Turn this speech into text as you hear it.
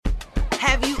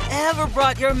Have you ever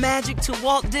brought your magic to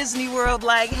Walt Disney World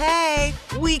like, hey,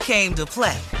 we came to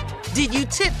play? Did you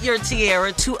tip your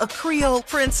tiara to a Creole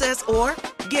princess or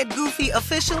get goofy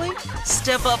officially?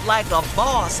 Step up like a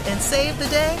boss and save the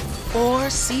day? Or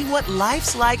see what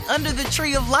life's like under the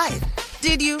tree of life?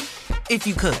 Did you? If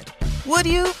you could. Would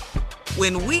you?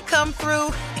 When we come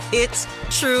through, it's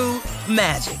true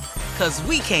magic. 'Cause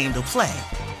we came to play.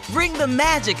 Bring the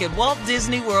magic at Walt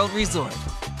Disney World Resort.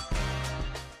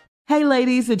 Hey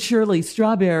ladies, it's Shirley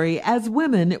Strawberry. As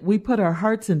women, we put our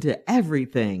hearts into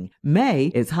everything.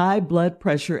 May is High Blood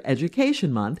Pressure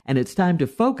Education Month, and it's time to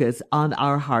focus on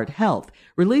our heart health.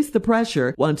 Release the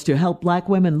Pressure wants to help Black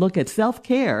women look at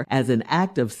self-care as an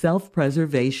act of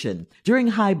self-preservation. During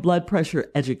High Blood Pressure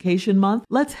Education Month,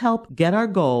 let's help get our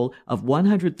goal of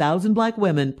 100,000 Black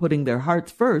women putting their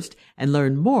hearts first and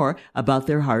learn more about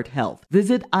their heart health.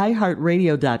 Visit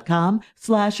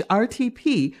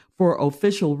iHeartRadio.com/RTP for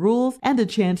official rules and a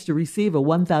chance to receive a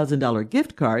 $1,000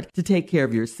 gift card to take care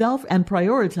of yourself and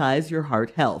prioritize your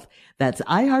heart health. That's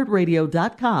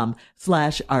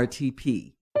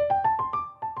iHeartRadio.com/RTP.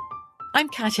 I'm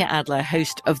Katya Adler,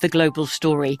 host of The Global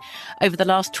Story. Over the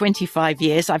last 25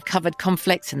 years, I've covered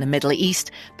conflicts in the Middle East,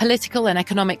 political and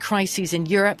economic crises in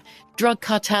Europe, drug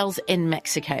cartels in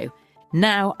Mexico.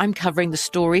 Now I'm covering the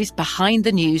stories behind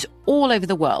the news all over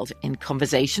the world in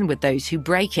conversation with those who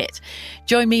break it.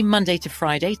 Join me Monday to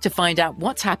Friday to find out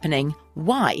what's happening,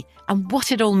 why, and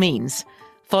what it all means.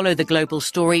 Follow The Global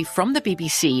Story from the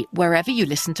BBC wherever you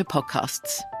listen to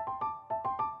podcasts.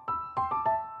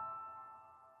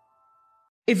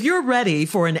 If you're ready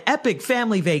for an epic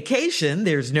family vacation,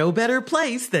 there's no better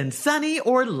place than sunny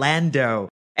Orlando.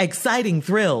 Exciting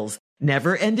thrills,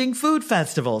 never-ending food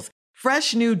festivals,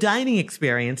 fresh new dining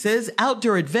experiences,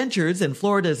 outdoor adventures in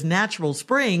Florida's natural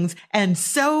springs, and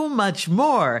so much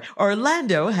more.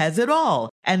 Orlando has it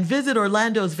all. And Visit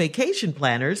Orlando's vacation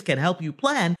planners can help you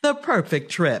plan the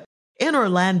perfect trip. In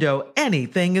Orlando,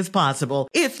 anything is possible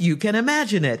if you can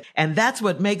imagine it. And that's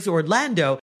what makes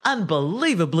Orlando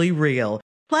unbelievably real.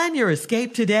 Plan your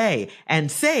escape today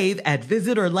and save at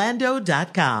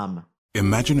visitorlando.com.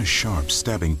 Imagine a sharp,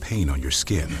 stabbing pain on your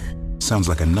skin. Sounds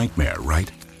like a nightmare,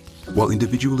 right? While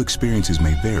individual experiences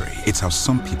may vary, it's how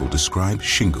some people describe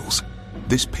shingles.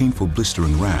 This painful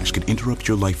blistering rash could interrupt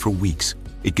your life for weeks.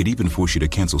 It could even force you to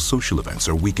cancel social events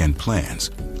or weekend plans.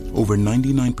 Over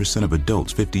 99% of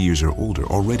adults 50 years or older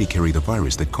already carry the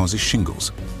virus that causes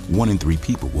shingles. 1 in 3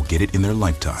 people will get it in their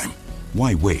lifetime.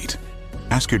 Why wait?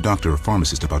 Ask your doctor or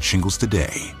pharmacist about shingles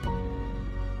today.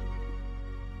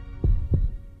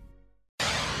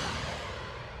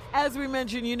 As we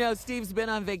mentioned, you know, Steve's been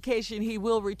on vacation. He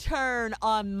will return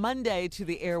on Monday to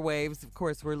the airwaves. Of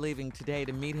course, we're leaving today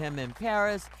to meet him in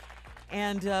Paris.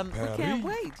 And we can't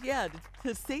wait,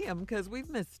 to see him because we've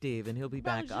missed Steve, and he'll be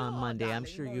back on Monday. Darling, I'm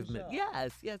sure you've missed.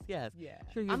 Yes. Yeah.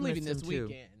 Sure I'm leaving this too.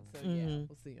 weekend, so we'll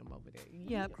see him over there.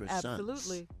 Yeah, Croissants.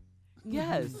 absolutely.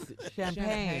 Yes,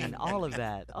 champagne, all of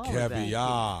that.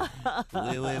 Caviar.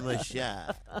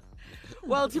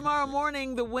 Well, tomorrow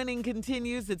morning, the winning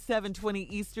continues at 7:20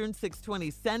 Eastern,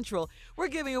 6:20 Central. We're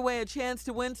giving away a chance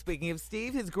to win, speaking of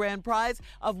Steve, his grand prize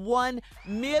of $1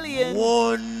 million.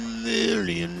 $1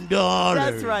 million.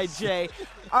 That's right, Jay.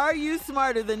 Are You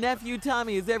Smarter Than Nephew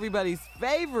Tommy is everybody's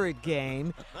favorite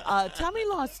game. Tommy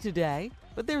lost today.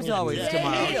 But there's always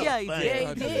tomorrow. Yeah, he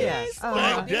did.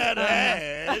 Like that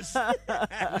ass. You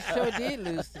sure did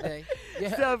lose today.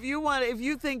 Yeah. So if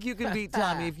you think you can beat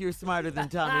Tommy, if you're smarter than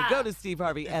Tommy, go to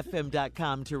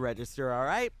SteveHarveyFM.com to register, all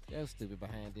right? That stupid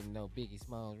behind didn't know Biggie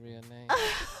Smalls' real name.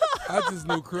 I just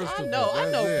knew Christopher. I know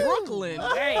That's it. Brooklyn.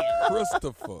 Damn.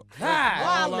 Christopher. That's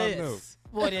all I know. Wallace.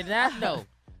 Boy, did not know.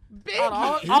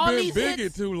 Biggie. He all been these Biggie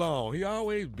hits. too long. He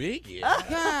always Biggie.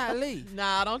 Golly.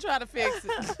 Nah, don't try to fix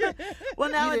it. Well,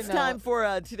 now You it's didn't know. time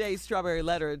for today's Strawberry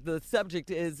Letter. The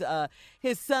subject is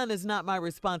his son is not my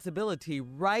responsibility,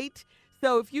 right?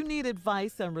 So if you need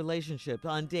advice on relationships,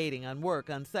 on dating, on work,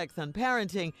 on sex, on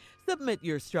parenting, submit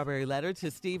your Strawberry Letter to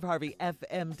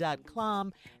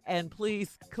SteveHarveyFM.com and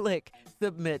please click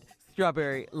Submit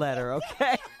Strawberry Letter,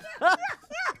 okay?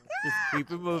 Just keep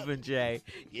it moving, Jay.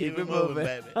 Keep it moving.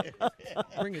 baby.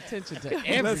 Bring attention to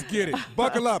everything. Let's get it.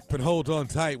 Buckle up and hold on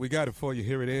tight. We got it for you.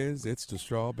 Here it is. It's the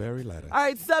Strawberry Letter. All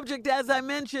right, subject, as I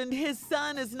mentioned, his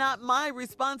son is not my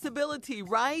responsibility,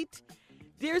 right?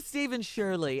 Dear Stephen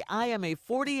Shirley, I am a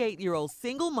 48-year-old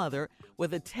single mother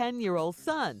with a 10-year-old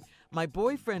son. My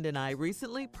boyfriend and I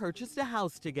recently purchased a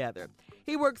house together.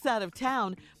 He works out of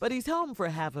town, but he's home for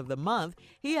half of the month.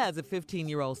 He has a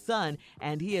 15-year-old son,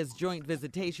 and he has joint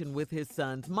visitation with his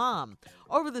son's mom.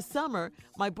 Over the summer,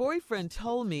 my boyfriend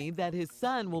told me that his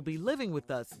son will be living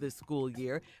with us this school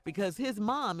year because his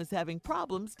mom is having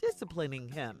problems disciplining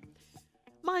him.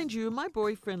 Mind you, my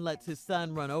boyfriend lets his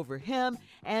son run over him,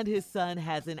 and his son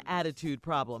has an attitude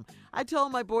problem. I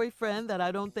told my boyfriend that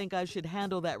I don't think I should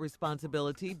handle that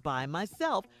responsibility by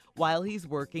myself while he's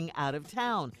working out of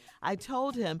town. I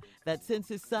told him that since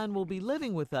his son will be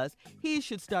living with us, he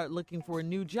should start looking for a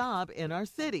new job in our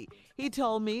city. He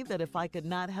told me that if I could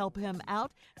not help him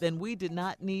out, then we did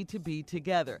not need to be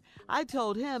together. I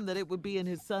told him that it would be in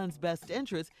his son's best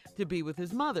interest to be with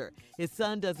his mother. His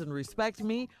son doesn't respect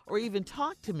me or even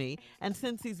talk to me, and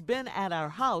since he's been at our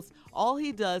house, all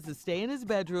he does is stay in his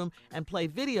bedroom and play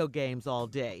video games all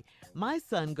day. My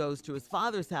son goes to his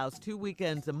father's house 2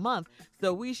 weekends a month,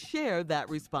 so we share that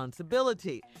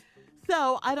responsibility.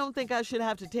 So I don't think I should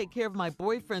have to take care of my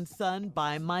boyfriend's son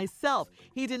by myself.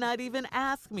 He did not even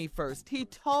ask me first. He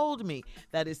told me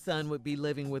that his son would be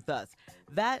living with us.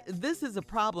 This is a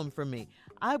problem for me.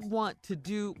 I want to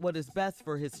do what is best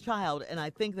for his child, and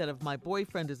I think that if my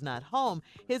boyfriend is not home,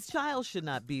 his child should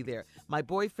not be there. My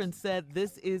boyfriend said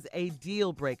this is a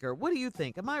deal breaker. What do you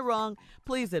think? Am I wrong?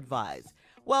 Please advise.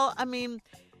 Well, I mean,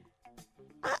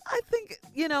 I think,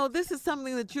 this is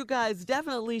something that you guys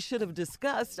definitely should have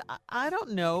discussed. I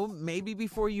don't know, maybe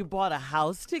before you bought a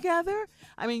house together?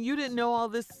 I mean, you didn't know all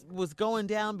this was going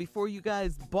down before you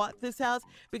guys bought this house?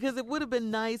 Because it would have been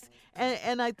nice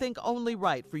and I think only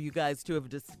right for you guys to have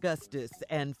discussed this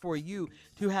and for you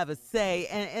to have a say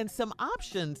and some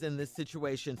options in this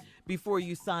situation before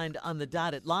you signed on the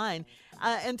dotted line.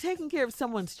 And taking care of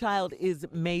someone's child is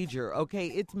major, okay?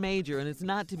 It's major, and it's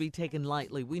not to be taken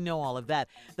lightly. We know all of that.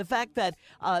 The fact that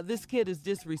this kid is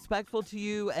disrespectful to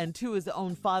you and to his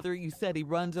own father, you said he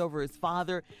runs over his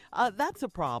father, that's a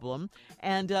problem.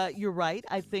 And you're right.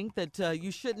 I think that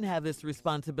you shouldn't have this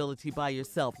responsibility by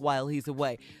yourself while he's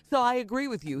away. So I agree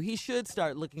with you. He should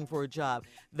start looking for a job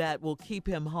that will keep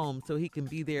him home so he can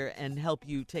be there and help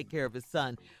you take care of his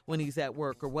son when he's at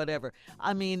work or whatever.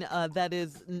 I mean, that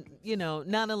is,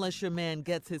 not unless your man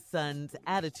gets his son's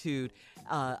attitude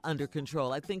under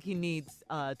control. I think he needs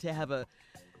to have a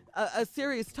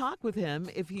serious talk with him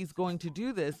if he's going to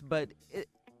do this, but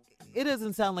it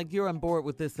doesn't sound like you're on board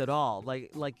with this at all.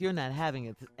 Like you're not having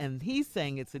it, and he's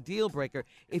saying it's a deal breaker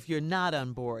if you're not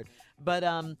on board. But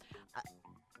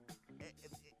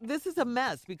this is a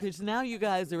mess because now you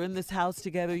guys are in this house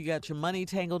together. You got your money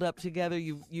tangled up together.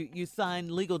 You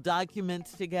signed legal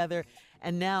documents together,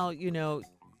 and now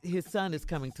his son is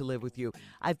coming to live with you.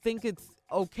 I think it's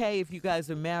okay if you guys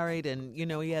are married and,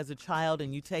 he has a child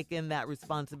and you take in that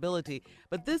responsibility.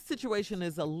 But this situation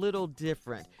is a little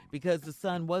different because the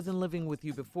son wasn't living with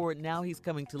you before. Now he's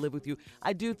coming to live with you.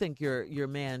 I do think your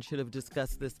man should have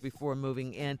discussed this before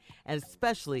moving in, and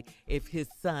especially if his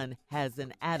son has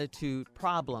an attitude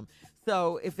problem.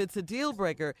 So if it's a deal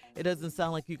breaker, it doesn't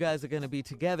sound like you guys are going to be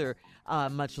together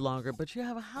much longer, but you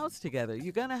have a house together.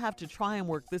 You're going to have to try and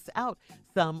work this out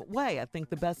some way. I think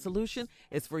the best solution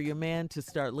is for your man to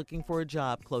start looking for a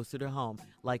job closer to home,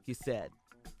 like you said.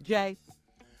 Jay?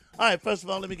 All right, first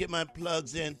of all, let me get my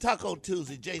plugs in. Taco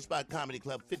Tuesday, J-Spot Comedy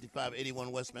Club,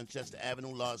 5581 West Manchester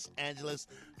Avenue, Los Angeles.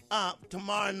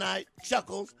 Tomorrow night,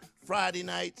 Chuckles. Friday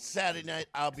night, Saturday night,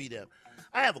 I'll be there.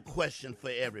 I have a question for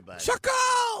everybody.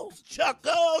 Chuckles!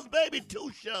 Chuckles, baby,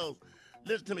 2 shows.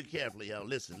 Listen to me carefully, y'all.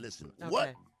 Listen. Okay.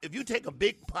 What if you take a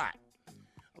big pot,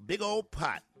 a big old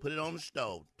pot, put it on the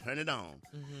stove, turn it on,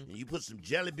 and you put some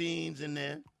jelly beans in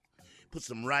there, put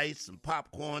some rice, some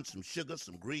popcorn, some sugar,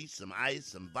 some grease, some ice,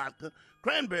 some vodka,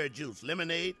 cranberry juice,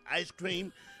 lemonade, ice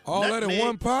cream, all nutmeg, that in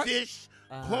one pot? Fish,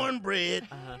 cornbread,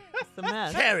 It's a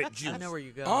mess. carrot juice. I know where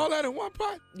you go. All that in one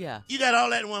pot? Yeah. You got all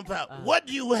that in one pot. What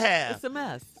do you have? It's a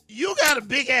mess. You got a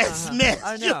big ass mess.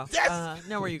 I know. That's,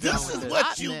 Know where you're going this with is this.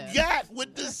 what you got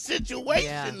with this situation,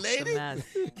 Yeah, it's a lady. mess.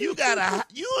 You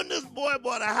and this boy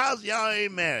bought a house. Y'all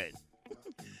ain't married.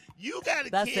 You got a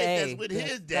That's kid A. that's with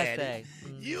his That's daddy. A.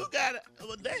 You got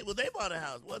they bought a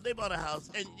house. Well, they bought a house,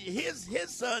 and his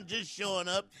son just showing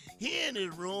up. He in his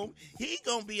room. He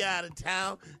gonna be out of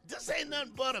town. This ain't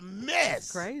nothing but a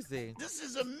mess. Crazy. This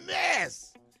is a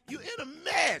mess. You in a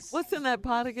mess. What's in that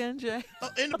pot again, Jay?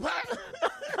 In the pot?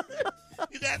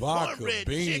 You got Vodka, cornbread,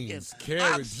 beans, chicken,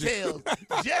 carrot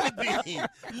oxtails, jelly beans,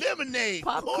 lemonade,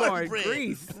 Popcorn, cornbread,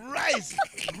 grease. rice,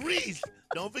 grease.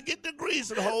 Don't forget the grease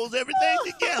that holds everything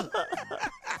together.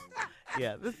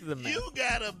 Yeah, this is a mess. You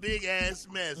got a big ass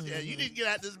mess. Yeah, you need to get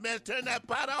out this mess, turn that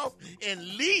pot off, and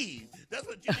leave. That's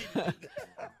what you need to do.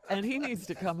 and he needs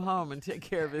to come home and take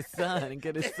care of his son and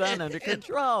get his son under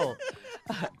control.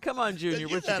 Come on, Junior.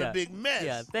 What you got? A big mess.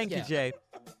 Yeah, thank you, Jay.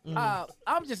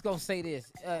 I'm just gonna say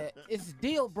this. It's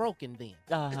deal broken then.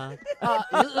 Uh-huh.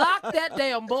 Lock that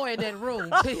damn boy in that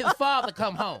room till his father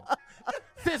come home.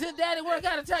 Since his daddy work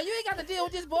out of town, you ain't got to deal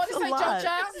with this boy. This ain't your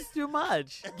child. This is too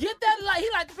much. Get that lock. He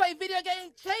like to play video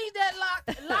games. Change that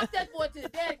lock. And lock that boy till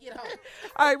his daddy get home.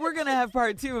 All right, we're going to have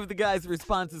part 2 of the guys'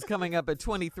 responses coming up at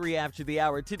 23 after the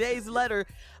hour. Today's letter,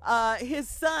 his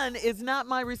son is not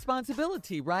my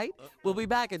responsibility, right? We'll be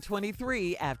back at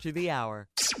 23 after the hour.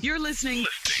 You're listening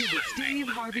to the Steve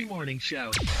Harvey Morning Show.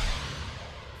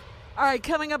 All right,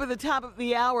 coming up at the top of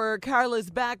the hour, Carla's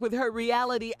back with her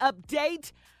reality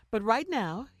update. But right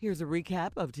now, here's a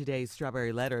recap of today's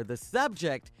Strawberry Letter. The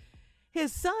subject,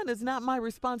 his son is not my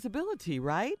responsibility,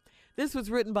 right? This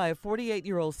was written by a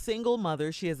 48-year-old single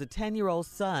mother. She has a 10-year-old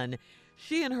son.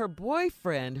 She and her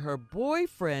boyfriend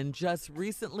just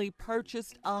recently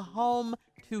purchased a home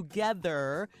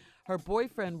together. Her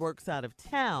boyfriend works out of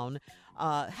town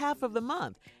half of the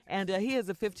month, and he has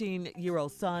a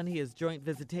 15-year-old son. He has joint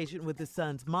visitation with his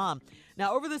son's mom.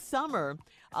 Now, over the summer,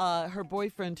 her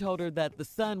boyfriend told her that the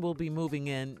son will be moving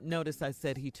in. Notice I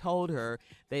said he told her.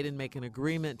 They didn't make an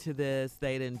agreement to this.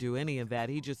 They didn't do any of that.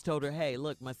 He just told her, hey,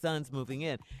 look, my son's moving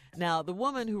in. Now, the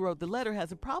woman who wrote the letter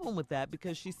has a problem with that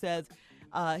because she says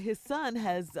his son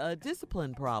has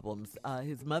discipline problems.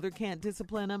 His mother can't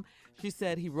discipline him. She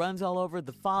said he runs all over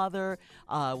the father.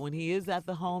 When he is at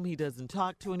the home, he doesn't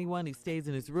talk to anyone. He stays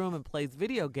in his room and plays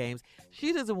video games.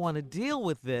 She doesn't want to deal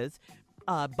with this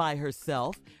by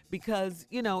herself because,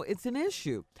 you know, it's an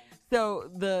issue. So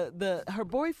her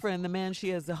boyfriend, the man she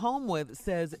has a home with,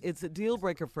 says it's a deal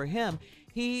breaker for him.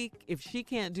 If she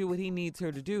can't do what he needs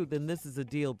her to do, then this is a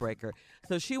deal breaker.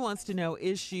 So she wants to know,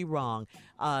 is she wrong?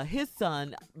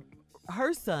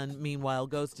 Her son, meanwhile,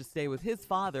 goes to stay with his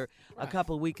father a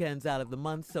couple weekends out of the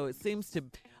month. So it seems to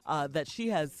that she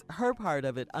has her part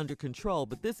of it under control.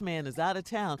 But this man is out of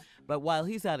town. But while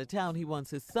he's out of town, he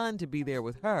wants his son to be there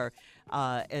with her.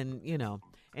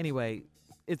 Anyway,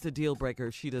 it's a deal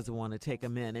breaker. She doesn't want to take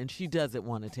him in, and she doesn't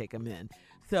want to take him in.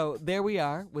 So there we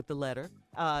are with the letter.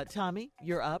 Tommy,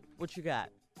 you're up. What you got?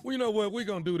 Well, you know what? We're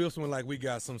going to do this one like we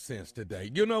got some sense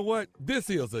today. You know what? This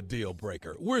is a deal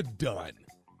breaker. We're done.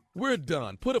 We're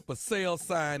done. Put up a sale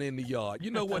sign in the yard.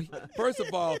 You know what? First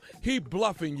of all, he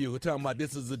bluffing you, talking about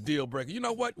this is a deal breaker. You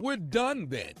know what? We're done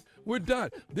then. We're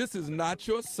done. This is not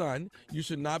your son. You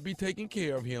should not be taking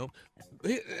care of him.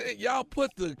 Y'all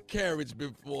put the carriage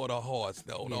before the horse,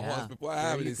 though. The horse before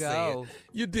however they say it.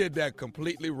 You did that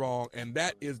completely wrong, and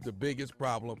that is the biggest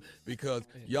problem because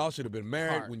y'all should have been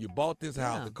married when you bought this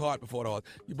house. The cart before the horse.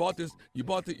 You bought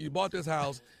this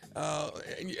house.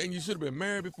 And you should have been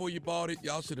married before you bought it.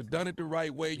 Y'all should have done it the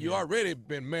right way. You already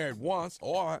been married once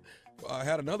or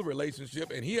had another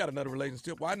relationship, and he had another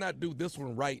relationship. Why not do this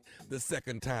one right the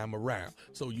second time around?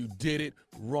 So you did it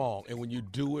wrong. And when you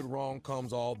do it wrong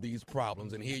comes all these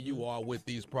problems. And here you are with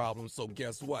these problems. So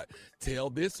guess what? Tell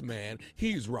this man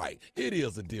he's right. It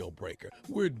is a deal breaker.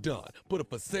 We're done. Put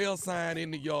up a sale sign in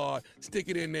the yard, stick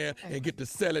it in there, and get to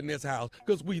selling this house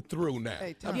because we through now.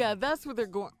 Hey, Tommy, Yeah, that's what they're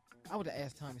going. I would have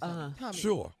asked Tommy something. Tommy,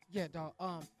 Sure. Yeah, dog.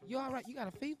 You all right? You got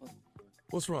a fever?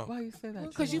 What's wrong? Why you say that?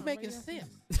 Because you making sense.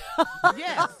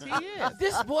 Yes, he is.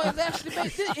 This boy is actually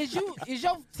making sense. Is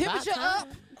your temperature up?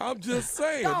 I'm just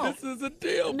saying, this is a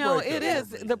deal breaker. No, it is.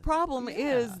 The problem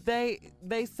is they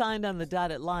signed on the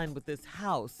dotted line with this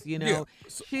house. You know,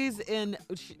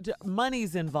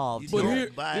 money's involved. You They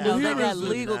got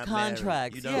legal not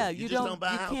contracts. married. You just don't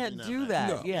buy a house, can't you're do not that.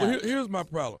 No. Yeah. Well, here's my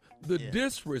problem. The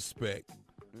disrespect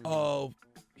of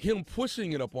him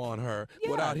pushing it upon her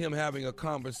without him having a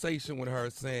conversation with her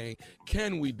saying,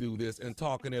 can we do this, and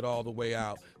talking it all the way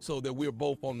out so that we're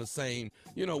both on the same,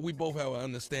 we both have an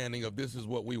understanding of this is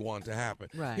what we want to happen.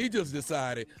 Right. He just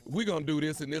decided we're going to do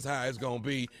this and this how it's going to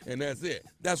be, and that's it.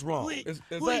 That's wrong. Who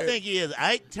do you think he is?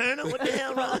 Ike Turner? What the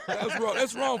hell wrong? That's wrong.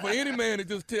 That's wrong for any man to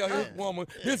just tell his woman,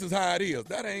 this is how it is.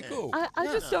 That ain't cool. I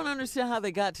just don't understand how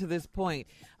they got to this point.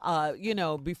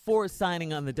 Before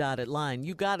signing on the dotted line,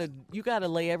 you gotta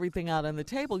lay everything out on the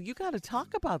table. You gotta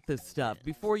talk about this stuff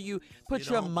before you put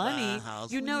your money.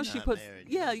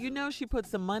 She put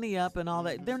some money up and all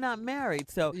that. They're not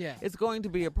married, so it's going to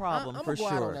be a problem for sure.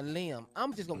 I'm gonna go out on a limb.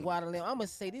 I'm just gonna go out on a limb. I'm gonna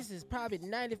say this is probably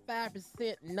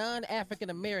 95% non-African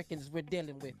Americans we're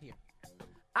dealing with here.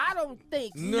 I don't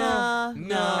think No.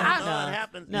 It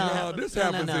happens. This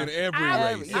happens in every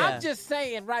race. I'm just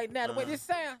saying right now, the way this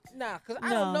sounds, because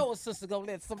I don't know a sister gonna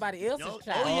let somebody else's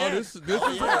child. This is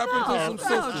what happened to some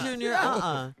sisters. No, Junior,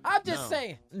 I'm just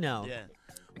saying. No. Yeah.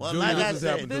 Well, Junior, like I this is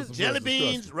happening said, to some jelly folks, trust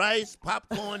beans, me. rice,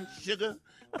 popcorn, sugar,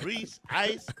 grease,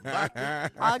 ice,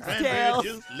 vodka, cranberry Oxtails.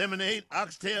 juice, lemonade,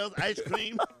 oxtails, ice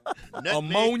cream, nutmeg,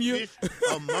 Ammonia. fish,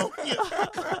 ammonia,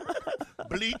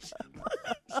 bleach,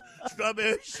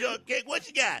 strawberry shortcake. What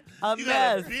you got? A You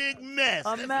got mess. a big mess.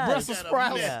 A That's mess. what Brussels you got, a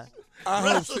sprouts. mess. Yeah.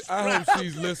 I hope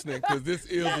she's listening because this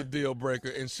is a deal breaker,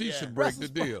 and she should break the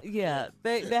deal. Yeah,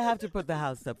 they have to put the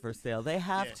house up for sale. They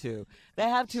have Yeah. to. They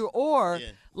have to. Or, Yeah.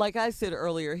 like I said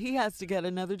earlier, he has to get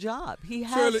another job. He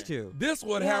has Shirley, to. this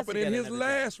what He has happened to in get his another job.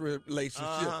 last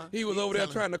relationship. He was He over there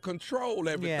telling- trying to control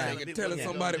everything Yeah. and telling Yeah.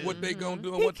 somebody what they gonna do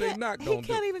and He what they can't- not He gonna do.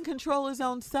 can't even control his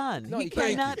own son. No, he he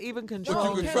can't. cannot even control But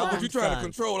you his control, own but you trying to son.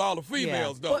 control all the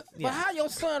females, though. But Yeah. how your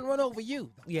son run over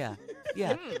you? Yeah,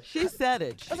 yeah. She said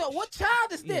it. I said, what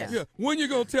child is this? Yeah, when you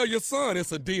gonna tell your son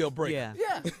it's a deal breaker? Yeah,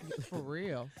 Yeah. For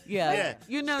real. yeah. Yeah.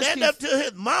 You know, Stand she's, up to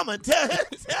his mama and tell her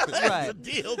it's Right. a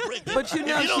deal breaker. But you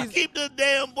know if you don't she's- keep the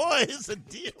damn boy, it's a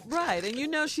deal. right, and you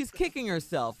know she's kicking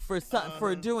herself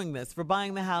for doing this, for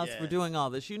buying the house, for Yeah. doing all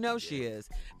this. You know she is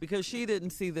because she didn't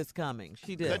see this coming.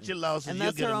 She did. Cut your losses, and you'll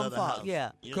that's get her own another fault. house.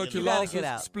 Yeah. You'll Cut get your You gotta losses, get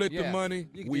out. split the Yeah. money,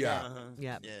 You can we do out. that.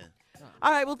 Yeah. Yeah.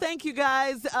 All right. Well, thank you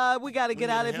guys. We got to get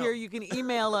need out of help. here. You can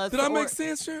email us. Did I or- make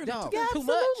sense, Shirley? No, Yeah, too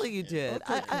much. absolutely, you did.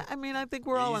 I mean, I think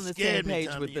we're all You on the scared same me, page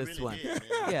Tommy. with You this really one.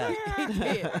 did, man.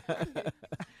 Yeah.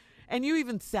 And you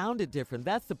even sounded different.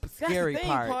 That's the That's scary the thing,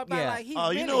 part. about, Yeah. like, he's Oh,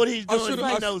 you really- know what he's I doing?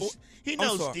 should've- He I'm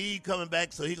knows sorry. Steve coming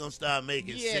back, so he's gonna start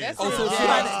making Yeah, sense. that's Oh, so what should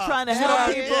I- trying to should help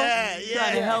I- people. Yeah, Trying to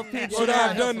yeah. help people. Should I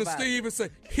have done to somebody. Steve and say,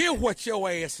 hear what your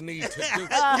ass needs to do?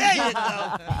 There you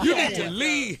go. You need to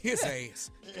leave his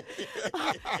ass.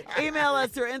 Email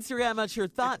us or Instagram us your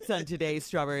thoughts on today's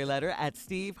Strawberry Letter at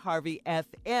Steve Harvey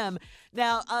FM.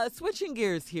 Now, switching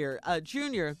gears here,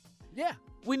 Junior, Yeah.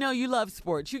 we know you love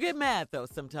sports. You get mad, though,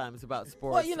 sometimes about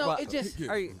sports. Well, you know, What- it just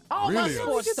Are you, all Really my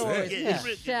sports upset. stories Yeah, is he's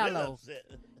really shallow. upset.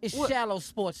 It's shallow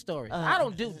sports stories. I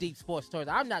don't do deep sports stories.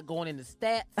 I'm not going into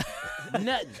stats,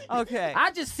 nothing. Okay. I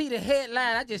just see the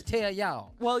headline. I just tell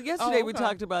y'all. Well, yesterday we okay.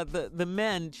 talked about the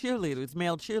men cheerleaders,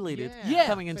 male cheerleaders, Yeah.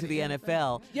 coming into the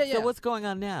NFL. Yeah, yeah. So what's going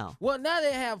on now? Well, now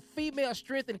they have female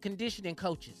strength and conditioning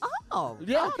coaches. Oh,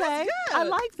 Yeah. okay. I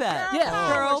like that. Yeah.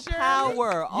 Girl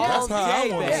power all That's how I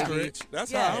day, want to baby. stretch.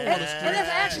 That's Yeah. how I And, want to and stretch. that's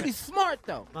actually smart,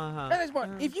 though. Uh-huh. That is smart.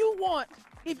 If you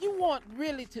want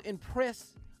really to impress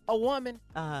a woman,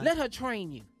 let her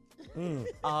train you.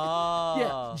 Oh.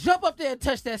 Yeah, jump up there and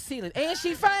touch that ceiling. Ain't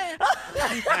she fine?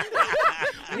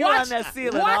 You're on that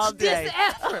ceiling watch all day. this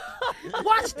effort.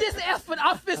 Watch this effort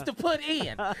I'm fit to put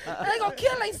in. They gonna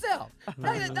kill themselves.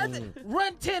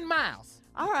 Run 10 miles.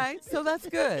 All right, so that's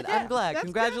good. Yeah, I'm glad. that's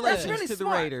good. Congratulations That's really to the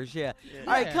smart. Raiders. Yeah.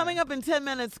 All right, coming up in 10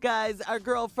 minutes, guys, our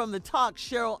girl from the Talk,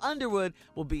 Cheryl Underwood,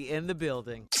 will be in the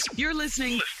building. You're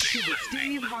listening to the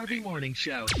Steve Harvey Morning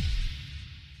Show.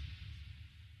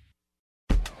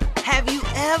 Have you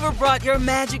ever brought your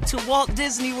magic to Walt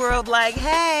Disney World like,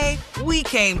 hey, we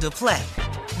came to play?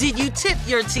 Did you tip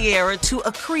your tiara to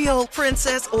a Creole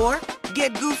princess or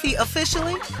get goofy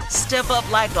officially? Step up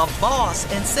like a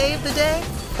boss and save the day?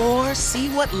 Or see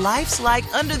what life's like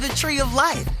under the tree of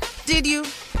life? Did you?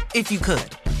 If you could.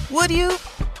 Would you?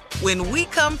 When we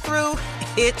come through,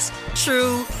 it's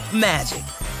true magic.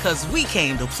 'Cause we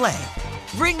came to play.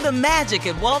 Bring the magic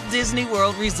at Walt Disney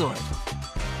World Resort.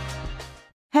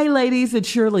 Hey ladies, it's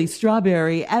Shirley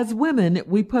Strawberry. As women,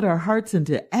 we put our hearts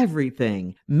into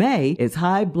everything. May is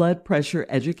High Blood Pressure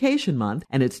Education Month,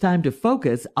 and it's time to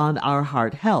focus on our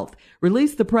heart health.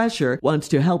 Release the Pressure wants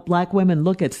to help Black women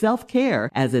look at self-care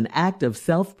as an act of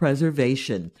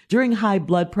self-preservation. During High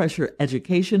Blood Pressure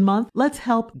Education Month, let's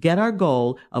help get our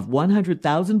goal of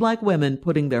 100,000 Black women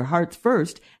putting their hearts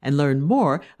first and learn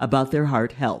more about their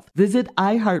heart health. Visit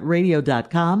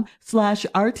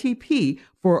iHeartRadio.com/RTP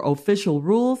for official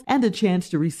rules and a chance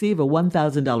to receive a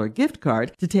 $1,000 gift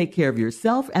card to take care of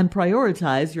yourself and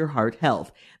prioritize your heart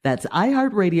health. That's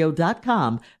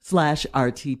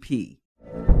iHeartRadio.com/RTP.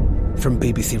 From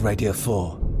BBC Radio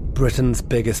 4, Britain's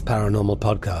biggest paranormal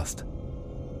podcast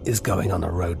is going on a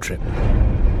road trip.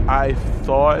 I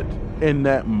thought in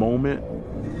that moment,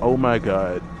 oh my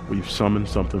God, we've summoned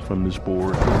something from this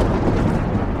board.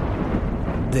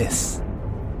 This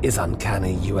is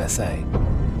Uncanny USA.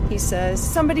 He says,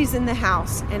 somebody's in the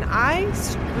house, and I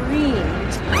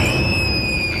screamed.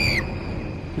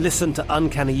 Listen to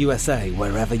Uncanny USA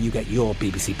wherever you get your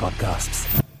BBC podcasts,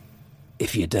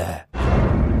 if you dare.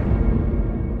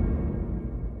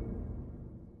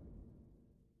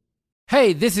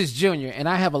 Hey, this is Junior, and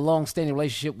I have a long-standing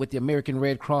relationship with the American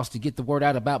Red Cross to get the word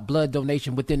out about blood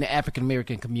donation within the African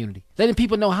American community, letting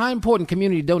people know how important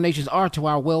community donations are to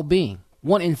our well-being.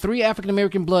 1 in 3 African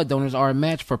American blood donors are a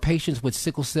match for patients with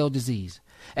sickle cell disease.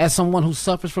 As someone who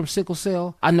suffers from sickle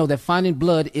cell, I know that finding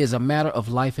blood is a matter of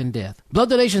life and death. Blood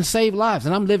donations save lives,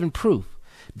 and I'm living proof.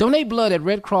 Donate blood at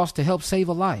Red Cross to help save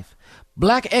a life.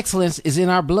 Black excellence is in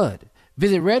our blood.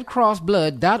 Visit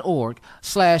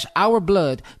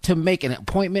redcrossblood.org/ourblood to make an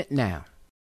appointment now.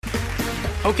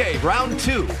 Okay, round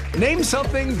 2. Name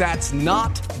something that's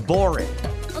not boring.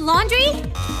 A laundry?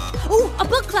 Ooh, a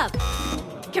book club.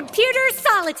 Computer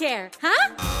solitaire,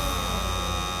 huh?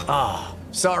 Ah,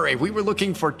 sorry, we were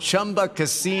looking for Chumba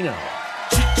Casino.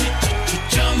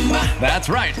 That's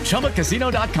right,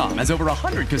 ChumbaCasino.com has over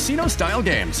 100 casino-style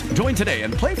games. Join today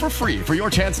and play for free for your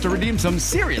chance to redeem some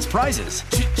serious prizes.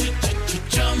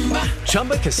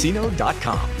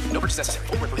 ChumbaCasino.com. No purchase necessary.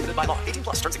 Void where prohibited by law.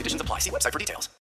 18+ terms and conditions apply. See website for details.